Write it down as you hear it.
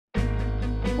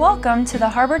Welcome to the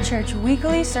Harbor Church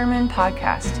Weekly Sermon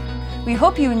Podcast. We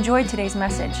hope you enjoyed today's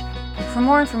message. For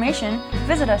more information,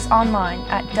 visit us online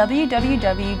at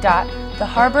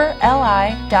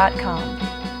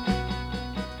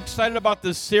www.theharborli.com. Excited about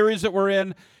this series that we're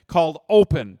in called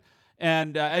Open.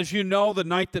 And as you know, the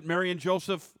night that Mary and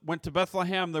Joseph went to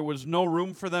Bethlehem, there was no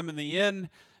room for them in the inn.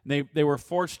 They were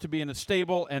forced to be in a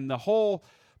stable. And the whole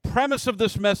premise of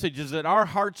this message is that our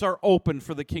hearts are open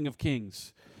for the King of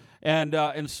Kings.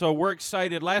 And so we're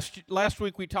excited. Last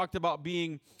week we talked about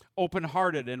being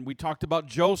open-hearted, and we talked about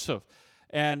Joseph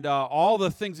and all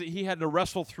the things that he had to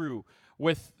wrestle through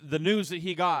with the news that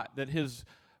he got, that his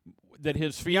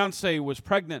fiancée was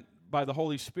pregnant by the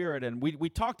Holy Spirit, and we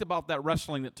talked about that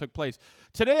wrestling that took place.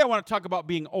 Today I want to talk about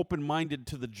being open-minded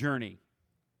to the journey.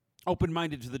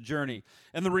 Open-minded to the journey.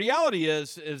 And the reality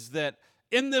is that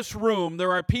in this room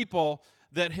there are people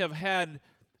that have had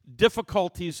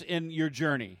difficulties in your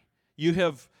journey.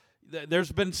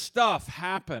 There's been stuff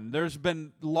happen. There's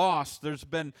been loss. There's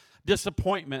been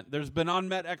disappointment. There's been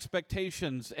unmet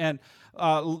expectations. And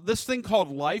this thing called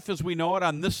life, as we know it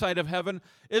on this side of heaven,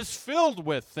 is filled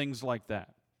with things like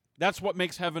that. That's what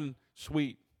makes heaven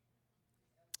sweet.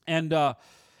 And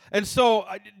so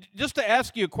just to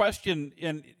ask you a question,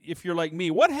 and if you're like me,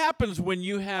 what happens when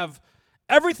you have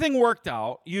everything worked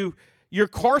out, your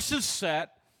course is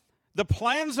set, the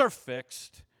plans are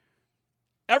fixed,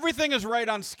 everything is right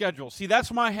on schedule? See, that's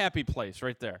my happy place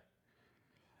right there.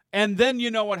 And then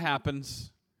you know what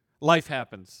happens? Life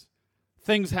happens.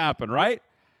 Things happen, right?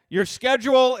 Your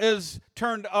schedule is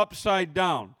turned upside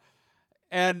down.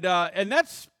 And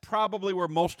that's probably where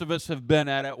most of us have been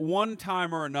at one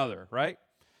time or another, right?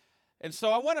 And so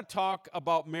I want to talk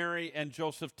about Mary and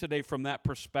Joseph today from that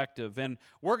perspective. And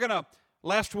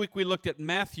last week we looked at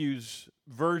Matthew's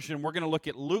version. We're going to look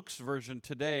at Luke's version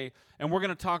today, and we're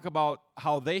going to talk about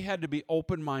how they had to be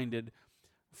open-minded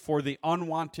for the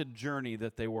unwanted journey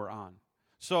that they were on.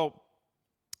 So,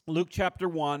 Luke chapter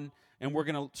 1, and we're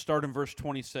going to start in verse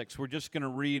 26. We're just going to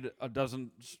read a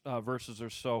dozen verses or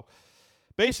so.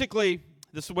 Basically,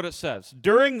 this is what it says.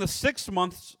 During the 6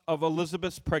 months of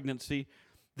Elizabeth's pregnancy,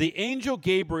 the angel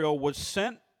Gabriel was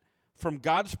sent from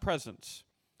God's presence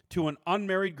to an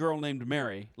unmarried girl named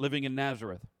Mary living in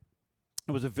Nazareth.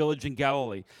 It was a village in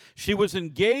Galilee. She was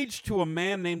engaged to a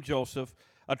man named Joseph,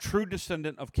 a true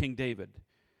descendant of King David.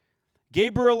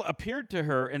 Gabriel appeared to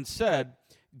her and said,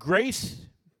 "Grace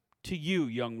to you,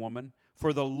 young woman,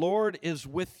 for the Lord is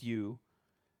with you,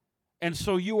 and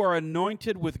so you are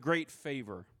anointed with great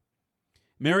favor."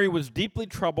 Mary was deeply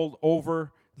troubled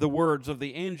over the words of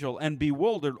the angel and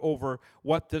bewildered over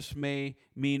what this may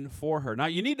mean for her. Now,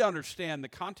 you need to understand the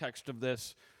context of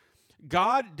this.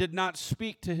 God did not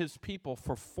speak to his people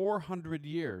for 400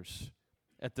 years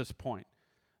at this point.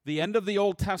 The end of the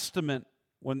Old Testament,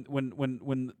 when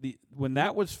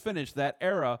that was finished, that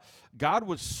era, God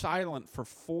was silent for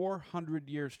 400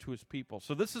 years to his people.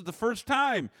 So this is the first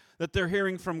time that they're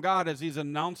hearing from God as he's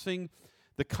announcing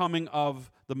the coming of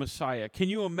the Messiah. Can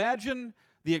you imagine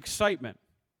the excitement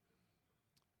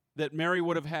that Mary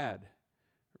would have had?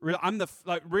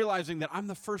 Realizing that I'm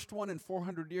the first one in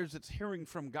 400 years that's hearing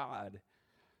from God.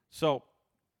 So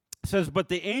it says, but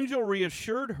the angel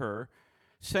reassured her,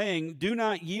 saying, "Do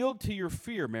not yield to your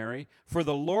fear, Mary, for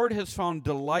the Lord has found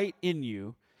delight in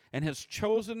you and has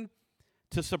chosen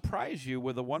to surprise you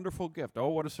with a wonderful gift." Oh,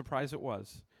 what a surprise it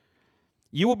was.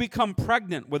 "You will become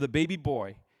pregnant with a baby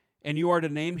boy, and you are to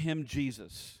name him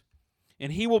Jesus.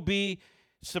 And he will be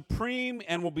supreme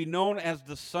and will be known as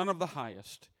the Son of the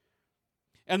Highest.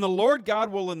 And the Lord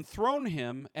God will enthrone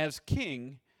him as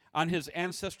king on his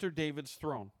ancestor David's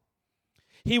throne.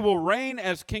 He will reign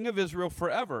as king of Israel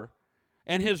forever,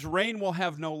 and his reign will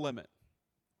have no limit."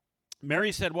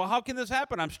 Mary said, "Well, how can this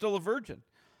happen? I'm still a virgin."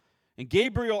 And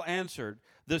Gabriel answered,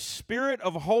 "The Spirit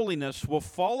of holiness will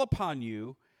fall upon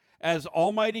you, as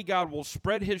Almighty God will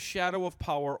spread his shadow of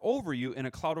power over you in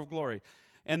a cloud of glory.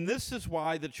 And this is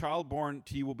why the child born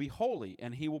to you will be holy,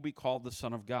 and he will be called the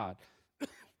Son of God.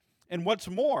 And what's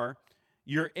more,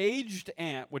 your aged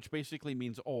aunt," which basically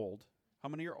means old. How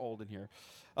many are old in here?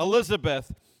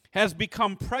 "Elizabeth has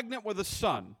become pregnant with a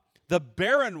son. The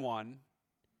barren one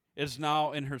is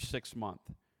now in her 6th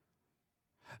month.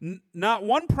 Not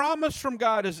one promise from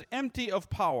God is empty of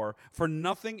power, for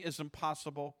nothing is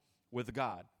impossible with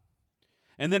God."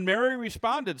 And then Mary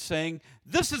responded, saying,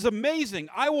 "This is amazing.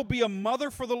 I will be a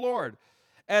mother for the Lord.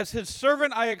 As his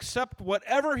servant, I accept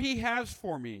whatever he has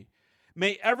for me.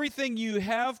 May everything you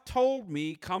have told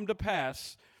me come to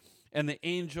pass." And the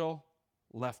angel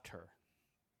left her.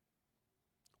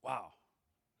 Wow.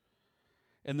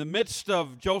 In the midst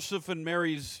of Joseph and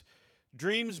Mary's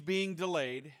dreams being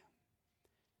delayed,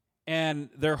 and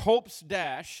their hopes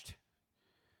dashed,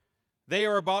 they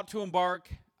are about to embark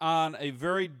on a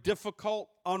very difficult,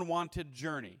 unwanted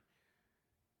journey.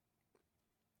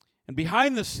 And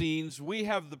behind the scenes, we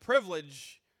have the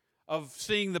privilege of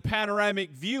seeing the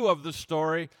panoramic view of the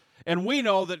story, and we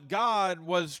know that God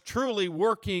was truly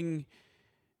working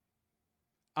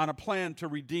on a plan to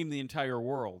redeem the entire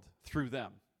world through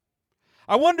them.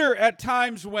 I wonder at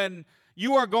times when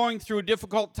you are going through a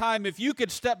difficult time, if you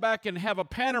could step back and have a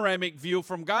panoramic view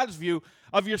from God's view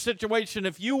of your situation,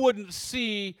 if you wouldn't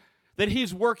see that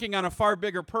He's working on a far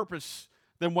bigger purpose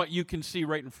than what you can see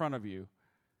right in front of you.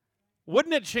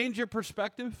 Wouldn't it change your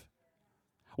perspective?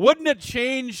 Wouldn't it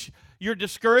change your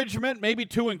discouragement, maybe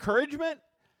to encouragement?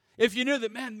 If you knew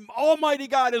that, man, Almighty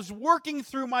God is working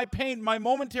through my pain, my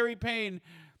momentary pain,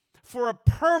 for a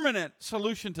permanent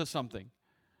solution to something.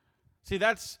 See,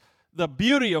 that's the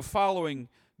beauty of following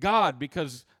God,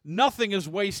 because nothing is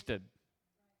wasted.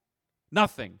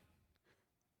 Nothing.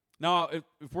 Now,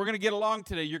 if we're going to get along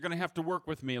today, you're going to have to work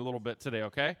with me a little bit today,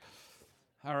 okay?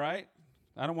 All right?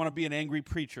 I don't want to be an angry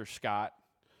preacher, Scott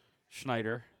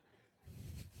Schneider.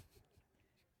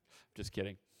 Just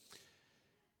kidding.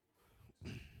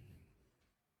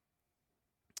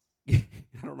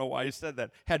 I don't know why you said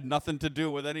that. Had nothing to do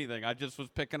with anything. I just was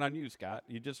picking on you, Scott.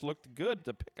 You just looked good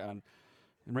to pick on.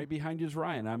 And right behind you is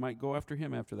Ryan. I might go after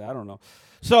him after that. I don't know.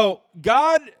 So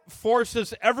God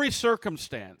forces every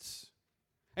circumstance,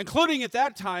 including at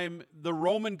that time the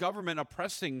Roman government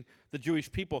oppressing the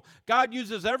Jewish people. God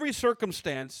uses every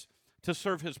circumstance to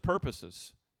serve His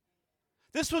purposes.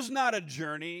 This was not a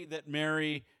journey that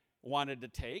Mary wanted to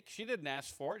take. She didn't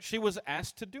ask for it. She was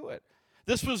asked to do it.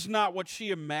 This was not what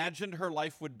she imagined her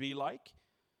life would be like.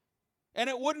 And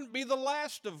it wouldn't be the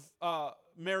last of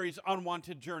Mary's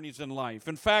unwanted journeys in life.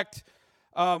 In fact,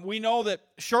 we know that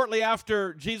shortly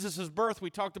after Jesus' birth, we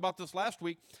talked about this last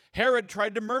week, Herod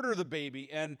tried to murder the baby,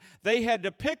 and they had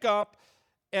to pick up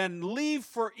and leave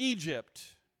for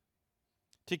Egypt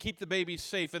to keep the baby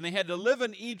safe. And they had to live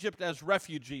in Egypt as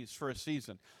refugees for a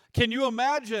season. Can you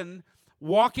imagine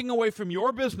walking away from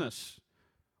your business?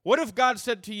 What if God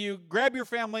said to you, grab your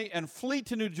family and flee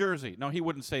to New Jersey? No, He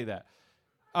wouldn't say that.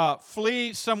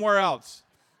 Flee somewhere else.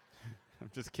 I'm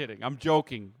just kidding. I'm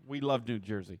joking. We love New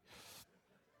Jersey.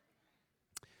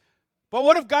 But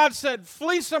what if God said,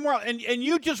 flee somewhere else, and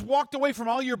you just walked away from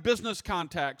all your business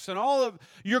contacts and all of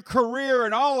your career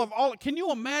and all. Can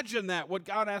you imagine that, what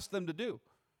God asked them to do?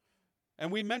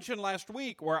 And we mentioned last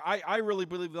week where I really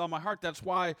believe with all my heart that's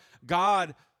why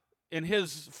God, in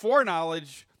His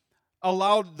foreknowledge,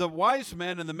 allowed the wise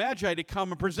men and the Magi to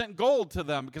come and present gold to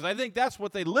them, because I think that's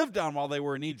what they lived on while they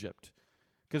were in Egypt,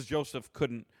 because Joseph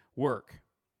couldn't work.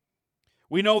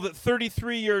 We know that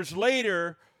 33 years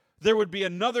later, there would be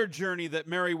another journey that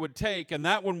Mary would take, and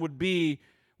that one would be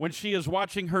when she is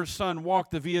watching her son walk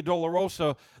the Via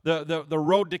Dolorosa, the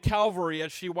road to Calvary,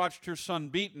 as she watched her son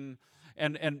beaten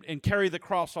and carry the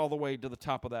cross all the way to the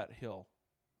top of that hill.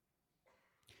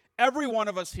 Every one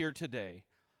of us here today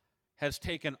has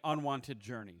taken unwanted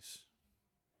journeys.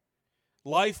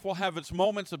 Life will have its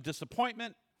moments of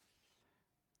disappointment.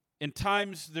 In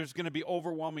times, there's going to be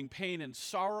overwhelming pain and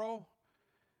sorrow.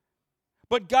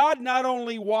 But God not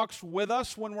only walks with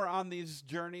us when we're on these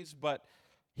journeys, but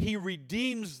He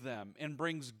redeems them and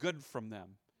brings good from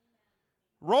them.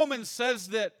 Romans says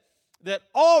that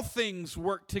all things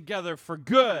work together for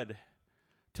good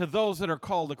to those that are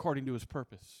called according to His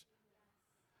purpose.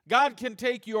 God can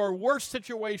take your worst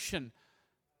situation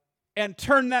and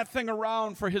turn that thing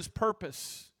around for His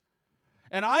purpose.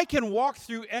 And I can walk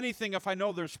through anything if I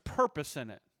know there's purpose in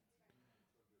it.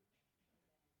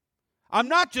 I'm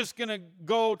not just going to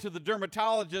go to the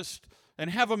dermatologist and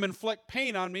have him inflict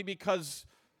pain on me because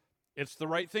it's the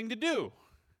right thing to do.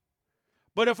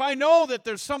 But if I know that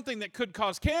there's something that could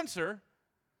cause cancer,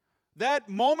 that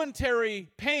momentary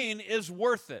pain is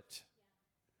worth it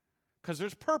because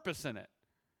there's purpose in it.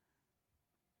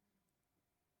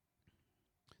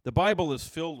 The Bible is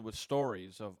filled with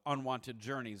stories of unwanted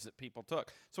journeys that people took.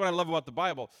 That's what I love about the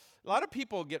Bible. A lot of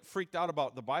people get freaked out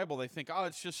about the Bible. They think, oh,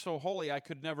 it's just so holy, I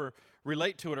could never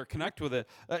relate to it or connect with it.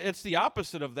 It's the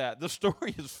opposite of that. The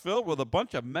story is filled with a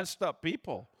bunch of messed up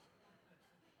people.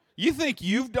 You think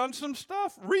you've done some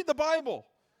stuff? Read the Bible.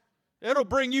 It'll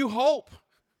bring you hope.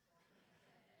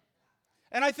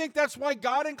 And I think that's why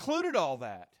God included all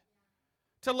that,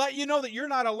 to let you know that you're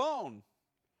not alone.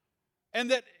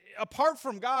 And that apart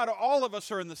from God, all of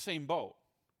us are in the same boat.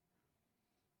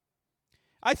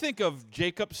 I think of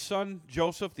Jacob's son,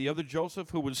 Joseph, the other Joseph,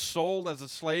 who was sold as a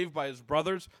slave by his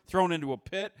brothers, thrown into a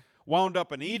pit, wound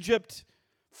up in Egypt,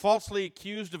 falsely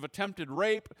accused of attempted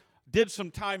rape, did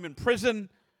some time in prison.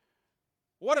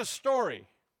 What a story.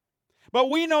 But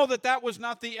we know that that was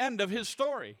not the end of his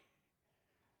story.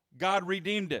 God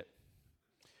redeemed it.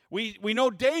 We know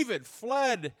David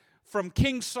fled from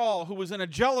King Saul, who was in a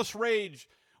jealous rage,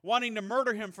 wanting to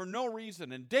murder him for no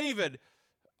reason. And David,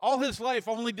 all his life,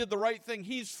 only did the right thing.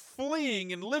 He's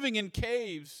fleeing and living in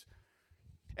caves.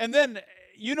 And then,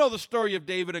 you know the story of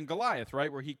David and Goliath,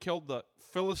 right? Where he killed the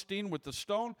Philistine with the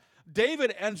stone.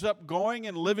 David ends up going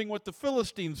and living with the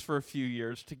Philistines for a few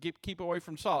years to keep away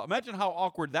from Saul. Imagine how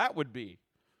awkward that would be.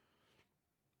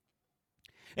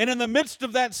 And in the midst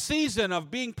of that season of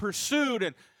being pursued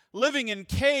and living in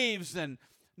caves and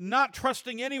not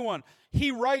trusting anyone,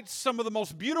 he writes some of the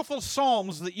most beautiful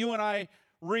psalms that you and I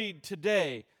read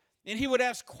today. And he would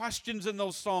ask questions in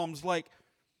those psalms like,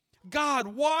 God,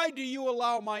 why do you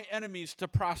allow my enemies to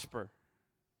prosper?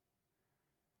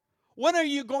 When are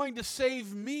you going to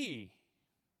save me?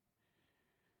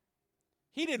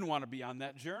 He didn't want to be on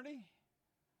that journey.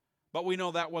 But we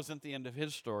know that wasn't the end of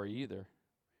his story either.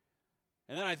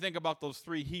 And then I think about those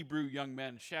three Hebrew young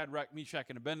men, Shadrach, Meshach,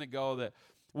 and Abednego, that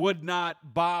would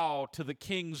not bow to the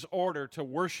king's order to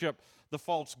worship the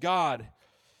false god.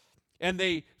 And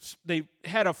they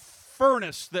had a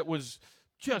furnace that was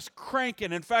just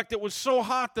cranking. In fact, it was so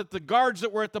hot that the guards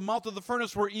that were at the mouth of the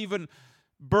furnace were even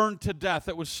burned to death.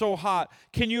 It was so hot.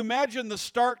 Can you imagine the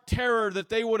stark terror that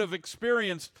they would have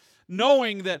experienced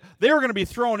knowing that they were going to be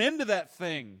thrown into that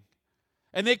thing?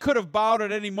 And they could have bowed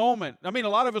at any moment. I mean, a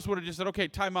lot of us would have just said, okay,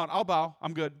 time out. I'll bow.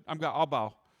 I'm good. I'll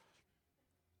bow.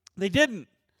 They didn't.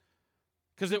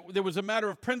 Because there was a matter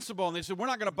of principle. And they said, we're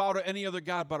not going to bow to any other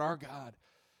God but our God.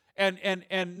 And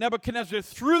Nebuchadnezzar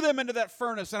threw them into that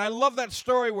furnace. And I love that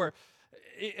story where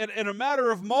in a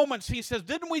matter of moments, he says,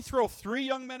 didn't we throw 3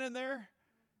 young men in there?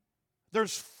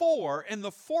 There's 4, and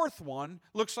the 4th one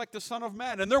looks like the Son of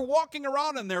Man. And they're walking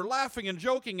around and they're laughing and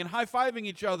joking and high-fiving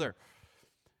each other.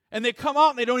 And they come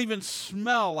out and they don't even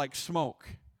smell like smoke.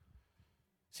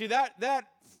 See, that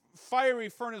fiery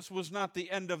furnace was not the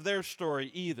end of their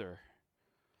story either.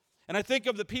 And I think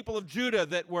of the people of Judah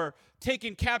that were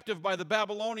taken captive by the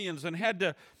Babylonians and had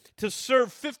to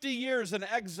serve 50 years in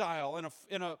exile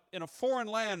in a foreign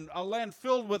land, a land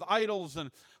filled with idols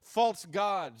and false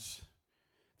gods.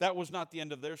 That was not the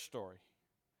end of their story.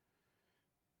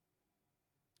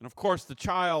 And of course, the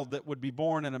child that would be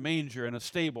born in a manger, in a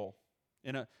stable,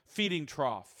 in a feeding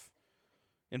trough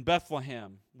in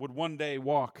Bethlehem would one day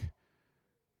walk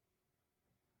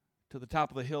to the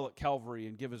top of the hill at Calvary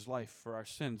and give his life for our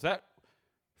sins. That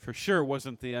for sure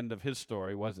wasn't the end of his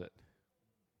story, was it?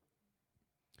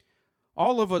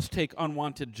 All of us take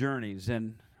unwanted journeys,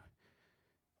 and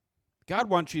God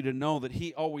wants you to know that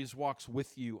he always walks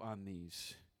with you on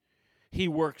these. He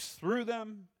works through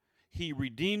them, he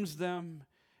redeems them,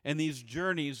 and these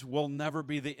journeys will never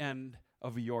be the end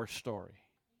of your story.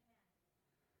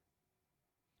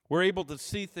 We're able to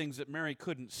see things that Mary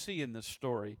couldn't see in this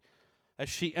story as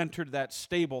she entered that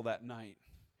stable that night.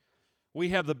 We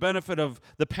have the benefit of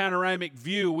the panoramic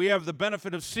view. We have the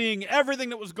benefit of seeing everything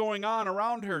that was going on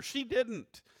around her. She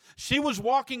didn't. She was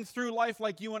walking through life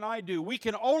like you and I do. We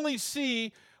can only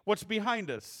see what's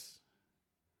behind us.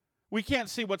 We can't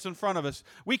see what's in front of us.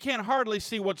 We can't hardly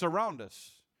see what's around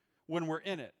us when we're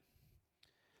in it.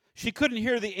 She couldn't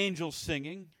hear the angels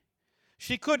singing.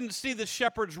 She couldn't see the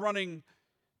shepherds running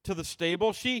to the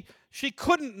stable. She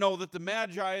couldn't know that the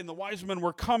Magi and the wise men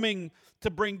were coming to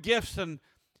bring gifts and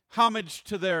homage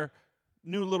to their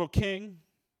new little king.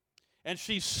 And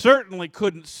she certainly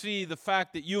couldn't see the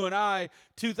fact that you and I,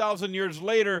 2,000 years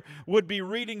later, would be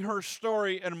reading her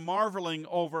story and marveling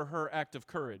over her act of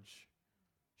courage.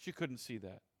 She couldn't see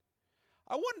that.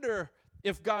 I wonder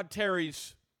if God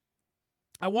tarries,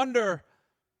 I wonder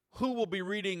who will be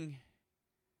reading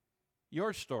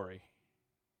your story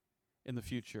in the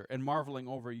future and marveling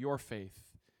over your faith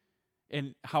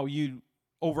and how you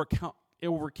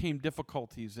overcame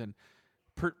difficulties and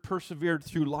persevered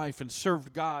through life and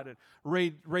served God and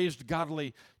raised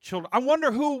godly children. I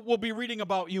wonder who will be reading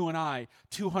about you and I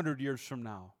 200 years from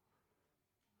now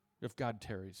if God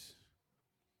tarries.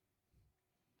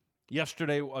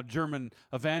 Yesterday, a German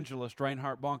evangelist,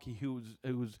 Reinhard Bonnke, who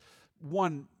was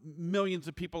won millions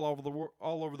of people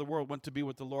all over the world, went to be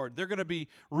with the Lord. They're going to be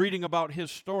reading about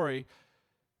his story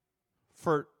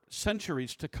for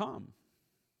centuries to come.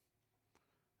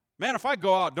 Man, if I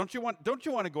go out, don't you want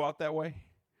to go out that way?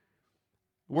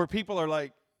 Where people are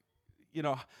like, you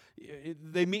know,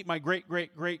 they meet my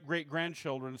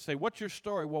great-great-great-great-grandchildren and say, what's your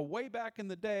story? Well, way back in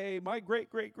the day, my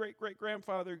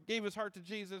great-great-great-great-grandfather gave his heart to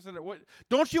Jesus.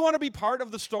 Don't you want to be part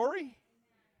of the story?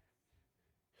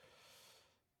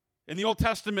 In the Old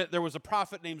Testament, there was a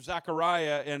prophet named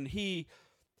Zechariah, and he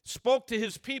spoke to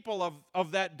his people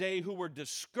of that day who were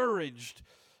discouraged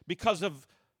because of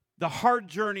the hard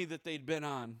journey that they'd been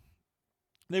on.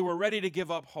 They were ready to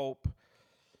give up hope.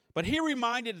 But he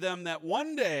reminded them that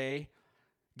one day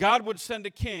God would send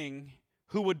a king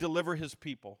who would deliver his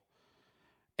people.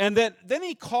 And then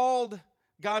he called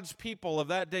God's people of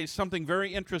that day something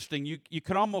very interesting. You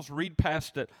could almost read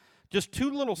past it. Just 2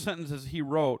 little sentences he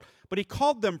wrote. But he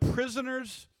called them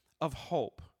prisoners of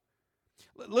hope.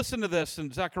 Listen to this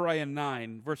in Zechariah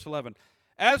 9, verse 11.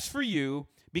 As for you,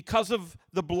 because of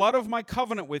the blood of my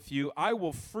covenant with you, I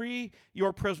will free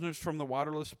your prisoners from the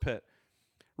waterless pit.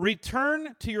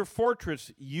 Return to your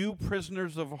fortress, you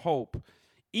prisoners of hope.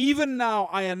 Even now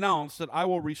I announce that I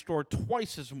will restore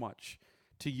twice as much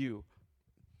to you.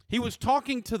 He was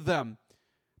talking to them,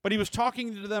 but he was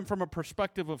talking to them from a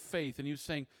perspective of faith, and he was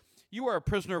saying, you are a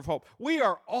prisoner of hope. We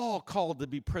are all called to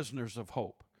be prisoners of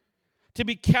hope, to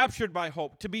be captured by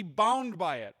hope, to be bound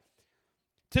by it,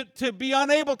 to be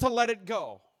unable to let it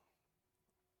go.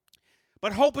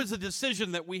 But hope is a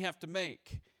decision that we have to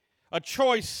make, a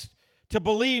choice to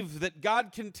believe that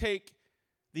God can take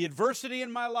the adversity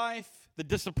in my life, the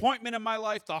disappointment in my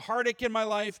life, the heartache in my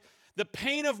life, the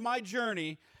pain of my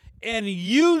journey, and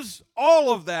use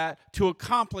all of that to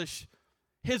accomplish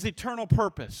his eternal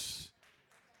purpose.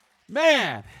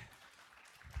 Man,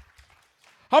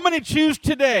 how many choose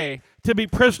today to be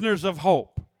prisoners of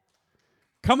hope?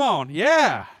 Come on,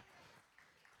 yeah.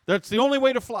 That's the only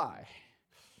way to fly.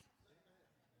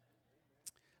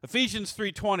 Ephesians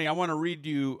 3:20, I want to read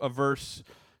you a verse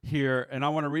here, and I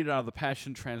want to read it out of the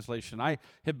Passion Translation. I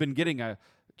have been getting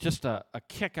just a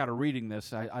kick out of reading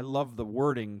this. I love the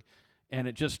wording, and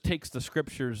it just takes the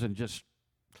scriptures and just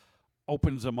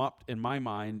opens them up in my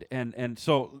mind. And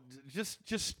so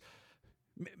just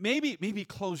maybe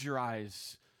close your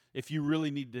eyes if you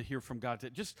really need to hear from God.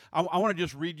 I want to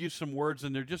just read you some words,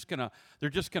 and they're just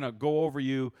gonna go over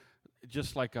you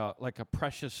just like a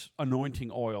precious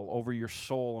anointing oil over your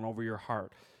soul and over your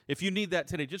heart. If you need that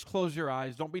today, just close your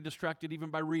eyes. Don't be distracted even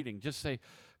by reading. Just say,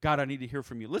 God, I need to hear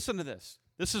from you. Listen to this.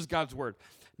 This is God's word.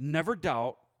 Never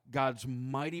doubt God's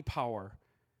mighty power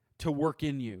to work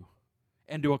in you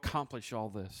and to accomplish all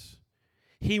this.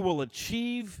 He will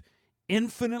achieve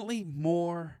infinitely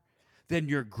more than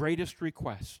your greatest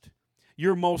request,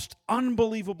 your most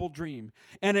unbelievable dream,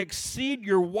 and exceed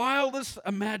your wildest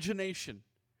imagination.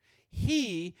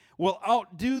 He will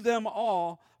outdo them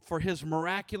all, for his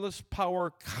miraculous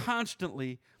power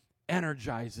constantly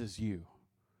energizes you.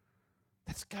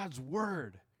 That's God's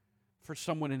word for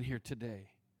someone in here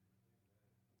today.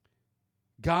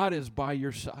 God is by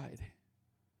your side.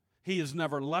 He has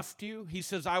never left you. He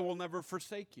says, I will never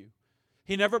forsake you.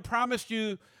 He never promised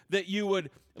you that you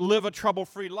would live a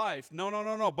trouble-free life.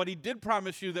 No. But he did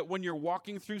promise you that when you're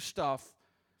walking through stuff,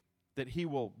 that he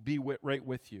will be right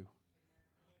with you.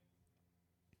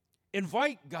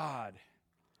 Invite God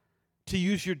to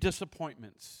use your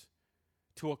disappointments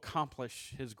to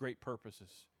accomplish his great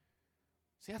purposes.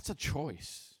 See, that's a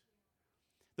choice.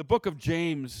 The book of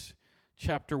James,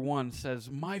 chapter 1 says,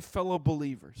 my fellow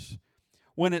believers,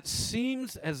 when it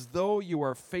seems as though you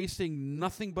are facing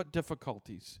nothing but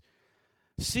difficulties,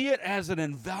 see it as an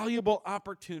invaluable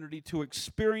opportunity to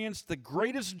experience the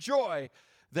greatest joy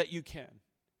that you can.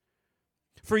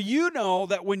 For you know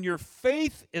that when your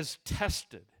faith is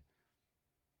tested,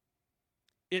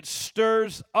 it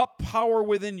stirs up power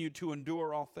within you to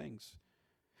endure all things.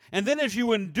 And then as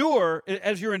you endure,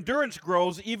 as your endurance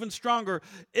grows even stronger,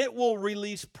 it will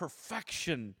release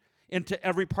perfection into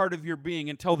every part of your being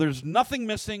until there's nothing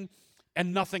missing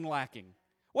and nothing lacking.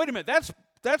 Wait a minute,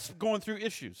 that's going through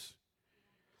issues.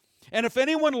 And if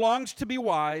anyone longs to be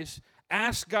wise,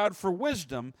 ask God for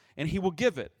wisdom, and he will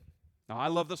give it. Now, I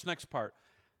love this next part.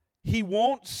 He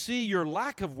won't see your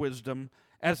lack of wisdom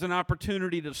as an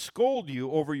opportunity to scold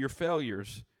you over your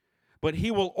failures, but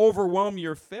he will overwhelm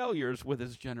your failures with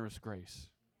his generous grace.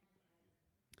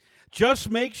 Just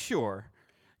make sure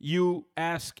you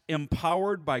ask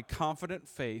empowered by confident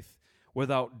faith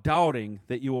without doubting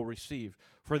that you will receive.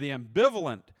 For the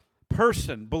ambivalent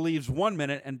person believes 1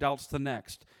 minute and doubts the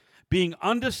next. Being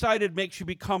undecided makes you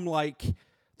become like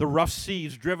the rough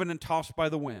seas driven and tossed by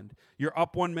the wind. You're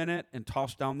up 1 minute and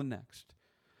tossed down the next.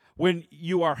 When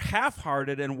you are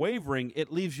half-hearted and wavering,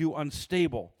 it leaves you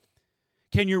unstable.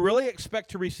 Can you really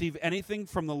expect to receive anything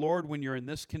from the Lord when you're in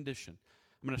this condition?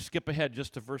 I'm going to skip ahead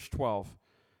just to verse 12.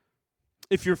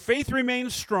 If your faith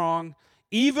remains strong,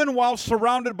 even while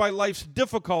surrounded by life's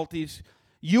difficulties,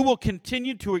 you will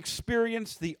continue to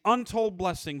experience the untold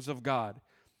blessings of God.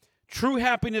 True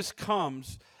happiness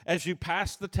comes as you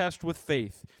pass the test with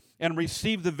faith, and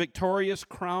receive the victorious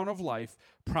crown of life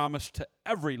promised to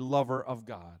every lover of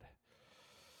God.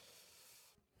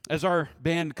 As our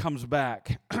band comes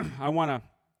back, I want to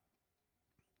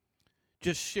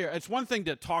just share. It's one thing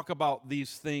to talk about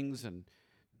these things and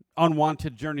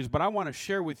unwanted journeys, but I want to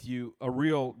share with you a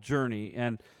real journey.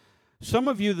 And some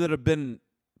of you that have been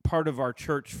part of our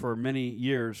church for many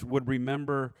years would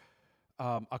remember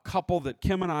a couple that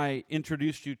Kim and I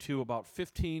introduced you to about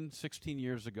 15, 16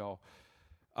 years ago.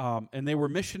 And they were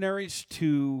missionaries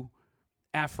to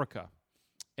Africa.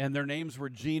 And their names were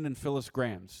Gene and Phyllis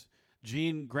Grams.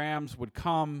 Gene Grams would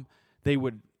come.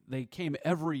 They came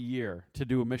every year to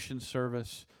do a mission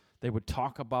service. They would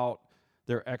talk about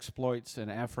their exploits in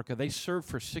Africa. They served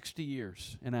for 60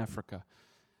 years in Africa.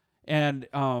 And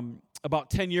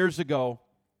about 10 years ago,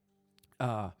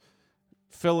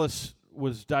 Phyllis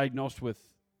was diagnosed with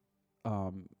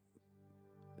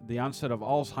the onset of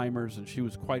Alzheimer's, and she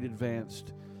was quite advanced.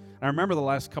 And I remember the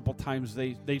last couple times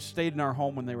they stayed in our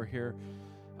home when they were here.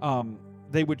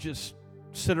 They would just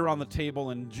sit around the table,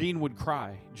 and Gene would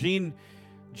cry. Gene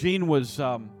was,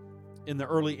 in the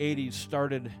early 80s,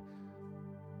 started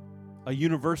a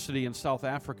university in South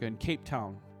Africa in Cape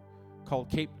Town called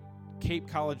Cape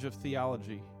College of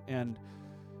Theology. And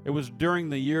it was during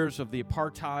the years of the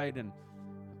apartheid, and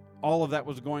all of that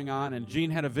was going on. And Gene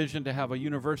had a vision to have a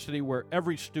university where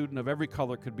every student of every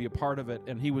color could be a part of it.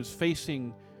 And he was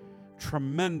facing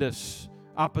tremendous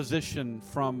opposition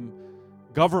from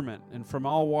government and from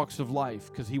all walks of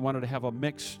life because he wanted to have a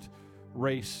mixed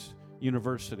race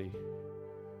university.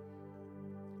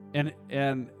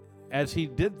 And as he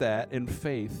did that in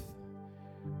faith,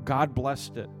 God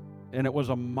blessed it. And it was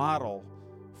a model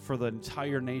for the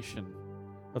entire nation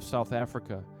of South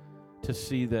Africa to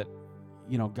see that,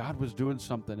 God was doing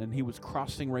something, and he was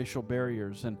crossing racial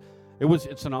barriers. And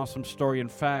it's an awesome story. In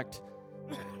fact,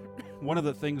 one of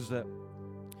the things that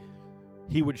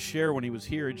he would share when he was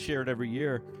here, he'd share it every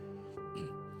year,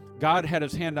 God had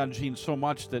his hand on Gene so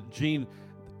much that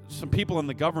some people in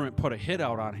the government put a hit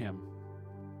out on him.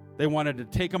 They wanted to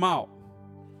take him out.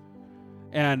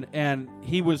 And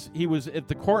he was at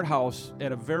the courthouse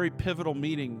at a very pivotal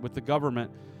meeting with the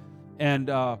government. And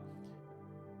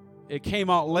it came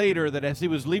out later that as he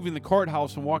was leaving the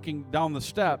courthouse and walking down the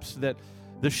steps, that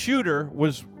the shooter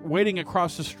was waiting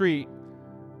across the street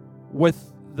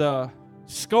with the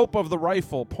scope of the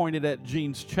rifle pointed at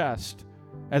Gene's chest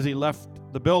as he left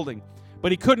the building.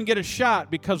 But he couldn't get a shot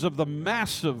because of the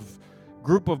massive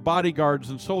group of bodyguards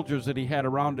and soldiers that he had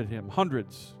around him,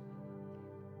 hundreds.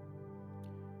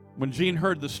 When Gene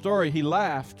heard the story, he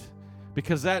laughed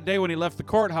because that day when he left the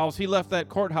courthouse, he left that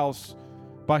courthouse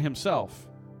by himself.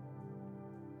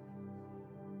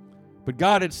 But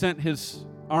God had sent his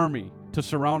army to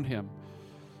surround him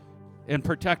and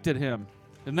protected him.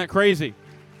 Isn't that crazy?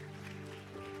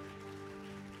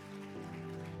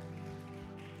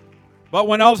 But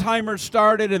when Alzheimer's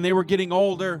started and they were getting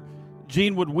older,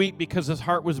 Gene would weep because his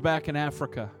heart was back in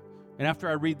Africa. And after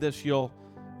I read this, you'll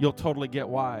totally get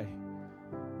why.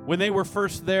 When they were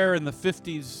first there in the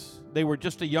 50s, they were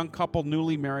just a young couple,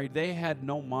 newly married. They had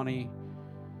no money.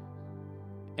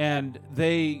 And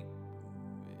they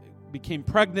became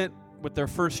pregnant with their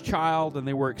first child, and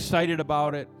they were excited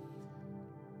about it.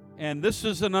 And this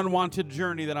is an unwanted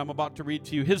journey that I'm about to read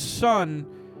to you. His son,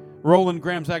 Roland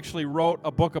Grams, actually wrote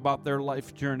a book about their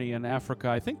life journey in Africa.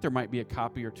 I think there might be a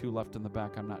copy or two left in the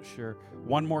back. I'm not sure.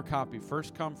 One more copy.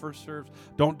 First come, first served.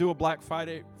 Don't do a Black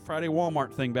Friday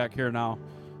Walmart thing back here now.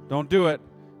 Don't do it.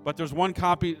 But there's one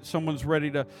copy. Someone's ready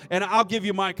to, and I'll give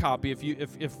you my copy.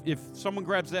 If someone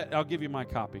grabs that, I'll give you my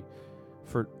copy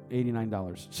for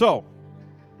 $89. So,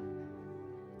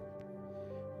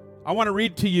 I want to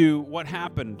read to you what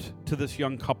happened to this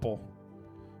young couple.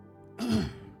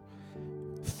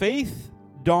 Faith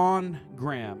Dawn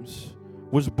Grams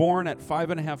was born at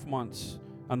 5.5 months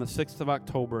on the 6th of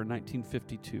October in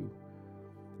 1952.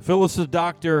 Phyllis's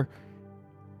doctor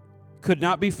could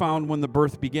not be found when the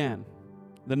birth began.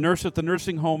 The nurse at the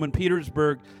nursing home in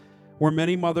Petersburg, where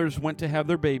many mothers went to have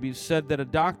their babies, said that a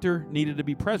doctor needed to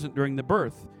be present during the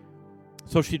birth.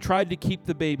 So she tried to keep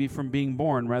the baby from being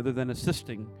born rather than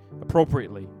assisting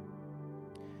appropriately.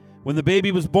 When the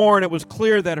baby was born, it was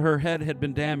clear that her head had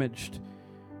been damaged,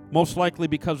 most likely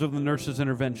because of the nurse's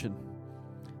intervention.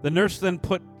 The nurse then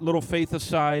put little Faith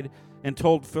aside and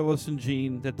told Phyllis and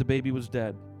Gene that the baby was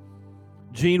dead.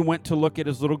 Gene went to look at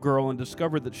his little girl and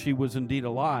discovered that she was indeed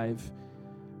alive,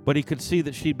 but he could see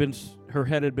that her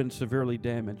head had been severely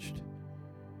damaged.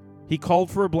 He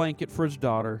called for a blanket for his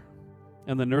daughter,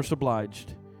 and the nurse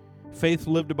obliged. Faith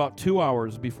lived about 2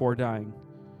 hours before dying.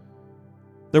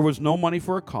 There was no money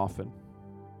for a coffin.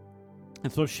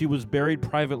 And so she was buried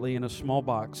privately in a small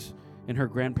box in her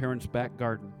grandparents' back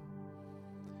garden.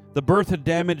 The birth had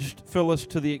damaged Phyllis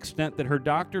to the extent that her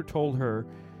doctor told her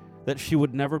that she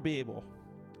would never be able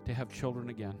to have children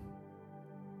again.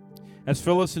 As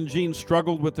Phyllis and Jean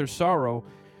struggled with their sorrow,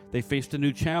 they faced a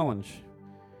new challenge.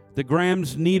 The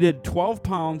Grahams needed 12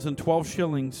 pounds and 12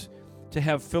 shillings to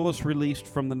have Phyllis released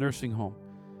from the nursing home,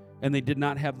 and they did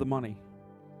not have the money.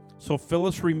 So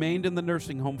Phyllis remained in the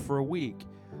nursing home for a week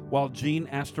while Jean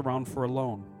asked around for a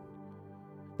loan.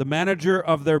 The manager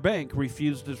of their bank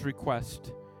refused his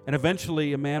request, and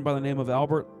eventually a man by the name of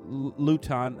Albert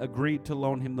Luton agreed to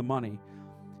loan him the money.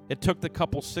 It took the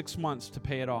couple 6 months to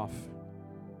pay it off.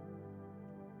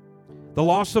 The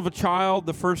loss of a child,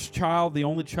 the first child, the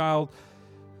only child,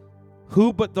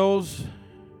 who but those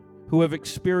who have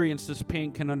experienced this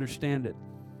pain can understand it?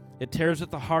 It tears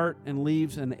at the heart and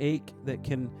leaves an ache that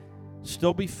can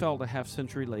still be felt a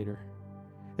half-century later.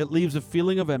 It leaves a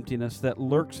feeling of emptiness that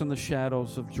lurks in the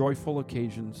shadows of joyful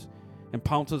occasions and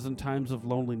pounces in times of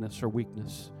loneliness or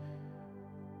weakness.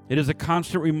 It is a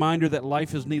constant reminder that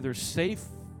life is neither safe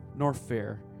nor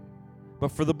fair.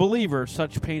 But for the believer,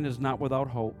 such pain is not without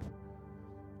hope.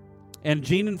 And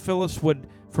Jean and Phyllis would,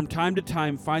 from time to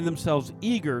time, find themselves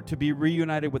eager to be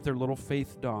reunited with their little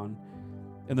Faith Dawn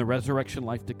in the resurrection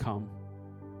life to come.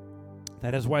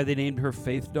 That is why they named her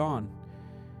Faith Dawn.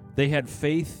 They had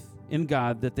faith in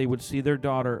God that they would see their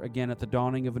daughter again at the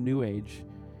dawning of a new age.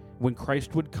 When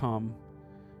Christ would come,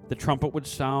 the trumpet would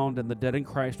sound, and the dead in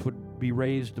Christ would be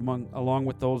raised along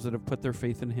with those that have put their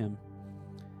faith in him.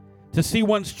 To see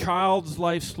one's child's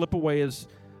life slip away is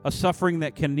a suffering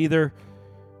that can either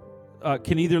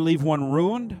leave one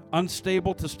ruined,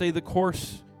 unstable to stay the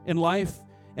course in life,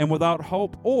 and without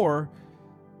hope, or,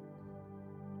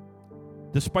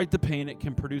 despite the pain, it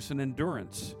can produce an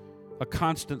endurance, a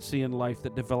constancy in life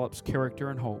that develops character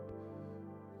and hope.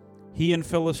 He and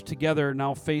Phyllis together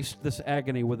now faced this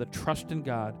agony with a trust in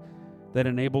God that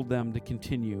enabled them to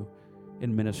continue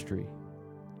in ministry.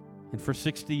 And for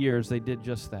 60 years, they did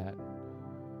just that.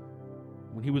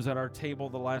 When he was at our table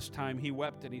the last time, he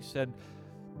wept and he said,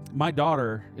 "My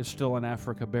daughter is still in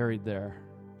Africa, buried there.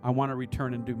 I want to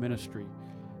return and do ministry."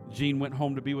 Jean went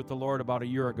home to be with the Lord about a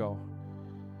year ago.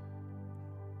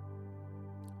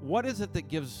 What is it that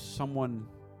gives someone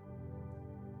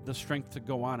the strength to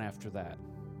go on after that?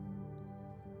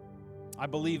 I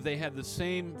believe they had the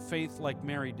same faith like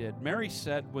Mary did. Mary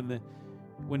said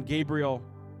when Gabriel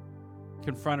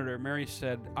confronted her, Mary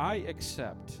said, "I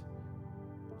accept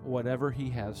whatever he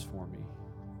has for me."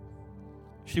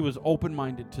 She was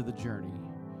open-minded to the journey.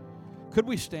 Could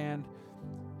we stand?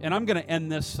 And I'm going to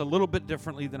end this a little bit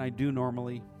differently than I do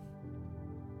normally.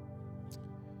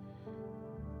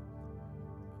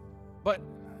 But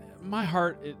my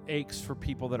heart, it aches for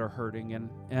people that are hurting.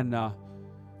 And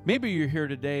maybe you're here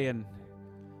today and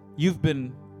you've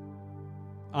been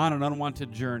on an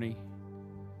unwanted journey.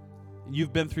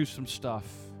 You've been through some stuff.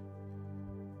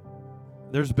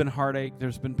 There's been heartache.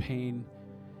 There's been pain.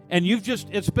 And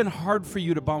it's been hard for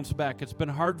you to bounce back. It's been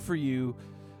hard for you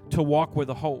to walk with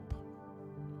a hope.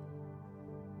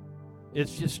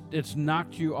 It's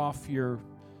knocked you off your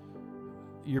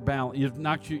balance.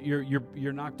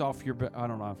 You're knocked off your, I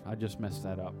don't know, I just messed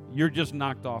that up. You're just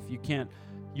knocked off. You can't,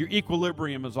 your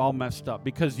equilibrium is all messed up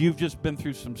because you've just been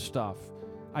through some stuff.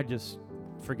 I just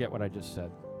forget what I just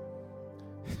said.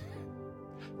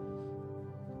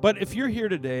 But if you're here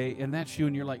today and that's you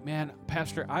and you're like, "Man,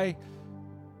 Pastor, I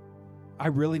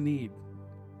really need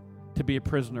to be a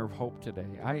prisoner of hope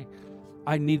today.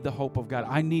 I need the hope of God.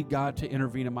 I need God to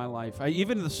intervene in my life."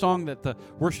 Even the song that the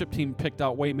worship team picked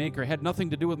out, Waymaker, had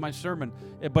nothing to do with my sermon,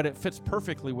 but it fits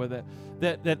perfectly with it.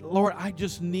 That Lord, I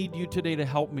just need you today to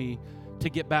help me to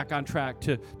get back on track,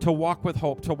 to walk with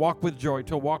hope, to walk with joy,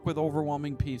 to walk with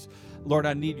overwhelming peace. Lord,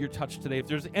 I need your touch today. If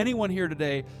there's anyone here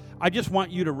today, I just want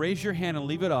you to raise your hand and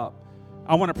leave it up.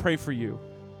 I want to pray for you.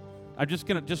 I'm just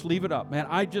going to leave it up. Man,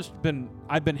 I've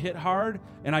been hit hard,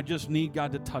 and I just need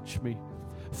God to touch me.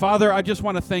 Father, I just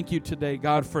want to thank you today,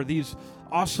 God, for these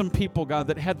awesome people, God,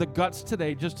 that had the guts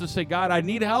today just to say, "God, I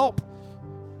need help.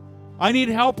 I need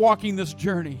help walking this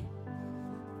journey."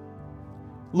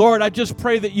 Lord, I just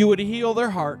pray that you would heal their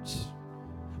hearts.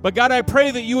 But God, I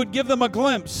pray that you would give them a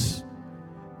glimpse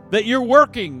that you're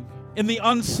working in the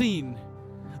unseen,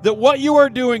 that what you are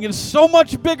doing is so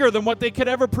much bigger than what they could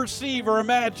ever perceive or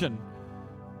imagine,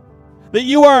 that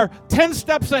you are 10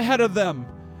 steps ahead of them,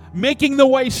 making the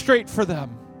way straight for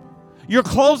them. You're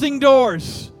closing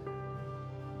doors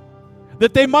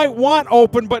that they might want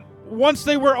open, but once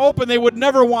they were open, they would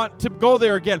never want to go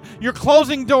there again. You're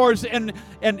closing doors and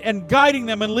guiding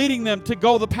them and leading them to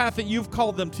go the path that you've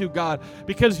called them to, God,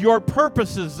 because your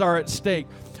purposes are at stake.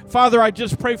 Father, I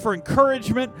just pray for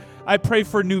encouragement. I pray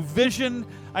for new vision.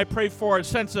 I pray for a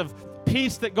sense of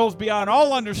peace that goes beyond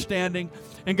all understanding.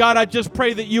 And God, I just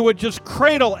pray that you would just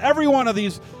cradle every one of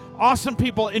these awesome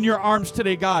people in your arms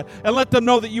today, God, and let them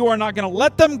know that you are not going to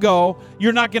let them go.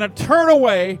 You're not going to turn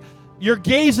away. Your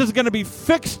gaze is going to be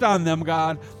fixed on them,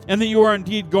 God, and that you are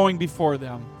indeed going before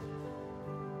them.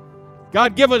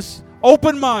 God, give us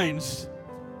open minds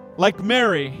like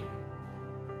Mary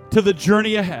to the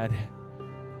journey ahead.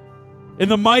 In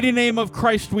the mighty name of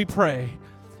Christ we pray.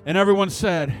 And everyone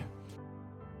said,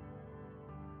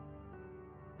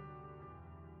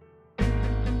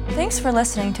 Thanks for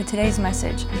listening to today's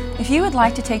message. If you would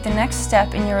like to take the next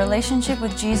step in your relationship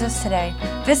with Jesus today,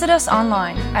 visit us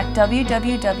online at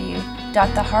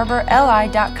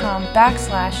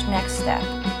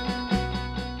www.theharborli.com/nextstep.